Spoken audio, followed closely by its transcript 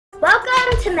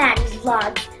Welcome to Maddie's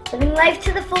Vlogs, living life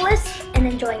to the fullest and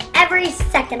enjoying every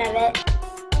second of it.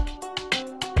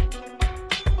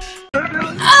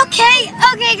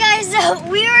 Okay guys, so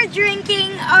we were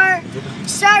drinking our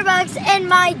Starbucks and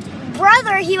my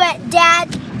brother, he went,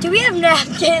 "Dad, do we have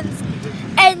napkins?"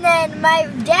 And then my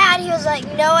dad, he was like,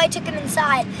 "No, I took them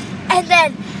inside." And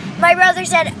then my brother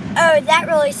said, "Oh, that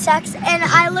really sucks." And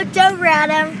I looked over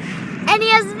at him and he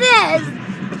has this.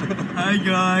 Hi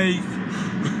guys.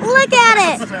 Look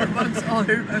at it. Starbucks all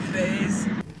over my face.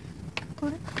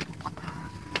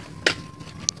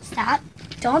 Stop.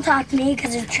 Don't talk to me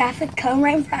because there's a traffic cone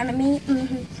right in front of me.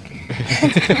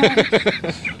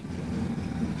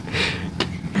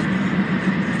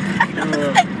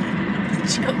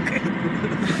 Joker.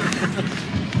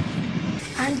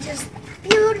 I'm just a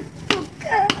beautiful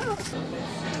girl.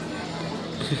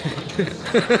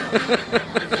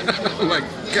 Oh my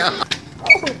God.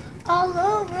 Oh, all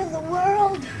over the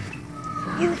world.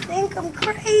 You think I'm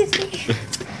crazy.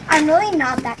 I'm really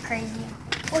not that crazy.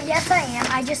 Well, yes, I am.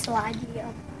 I just lied to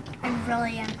you. I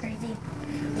really am crazy.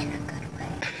 In a good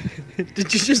way.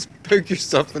 Did you just poke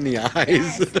yourself in the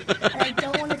eyes? Yes, but I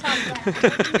don't want to talk about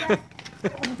it.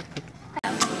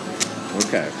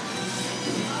 Okay.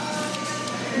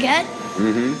 Good?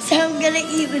 Mm-hmm. So I'm going to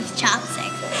eat with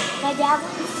chopsticks. My dad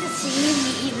wants to see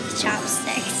me eat with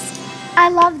chopsticks. I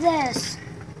love this.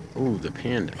 Ooh, the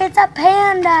panda. It's a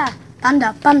panda.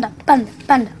 Panda, panda, panda,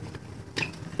 panda.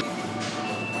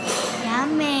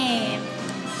 Yummy.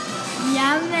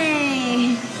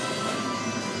 Yummy.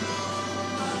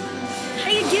 How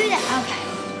do you do that? Okay.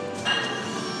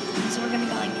 So we're going to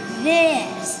go like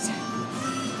this.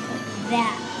 Like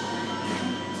that.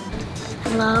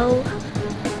 Hello?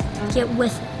 Get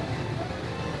with it.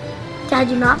 Dad,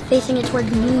 you're not facing it towards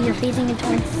me. You're facing it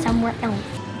towards somewhere else.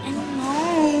 I don't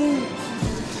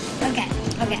know. Okay.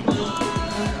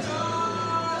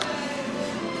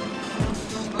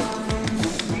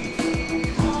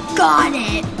 Got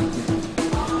it.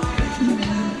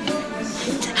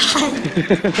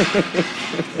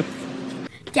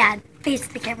 Dad, face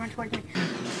the camera towards me.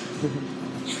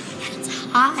 It's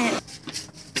hot.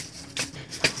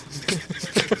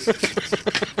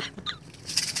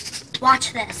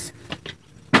 Watch this.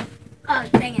 Oh,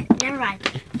 dang it. Never mind.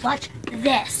 Watch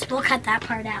this. We'll cut that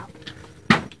part out.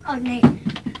 Oh, Nate.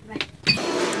 Right.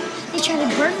 They tried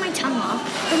to burn my tongue off.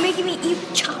 They're making me eat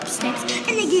with chopsticks,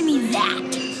 and they gave me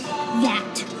that.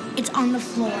 It's on the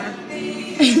floor.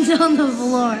 It's on the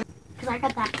floor. Because I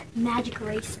got that magic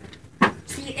eraser.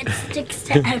 See, it sticks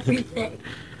to everything.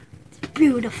 It's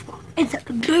beautiful. It's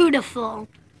beautiful.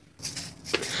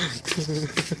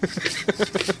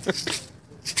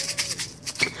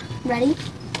 Ready?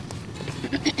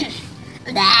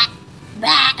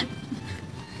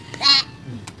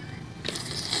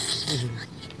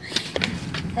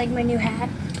 Like my new hat?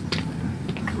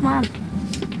 Come on.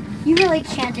 You really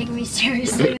can't take me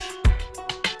seriously.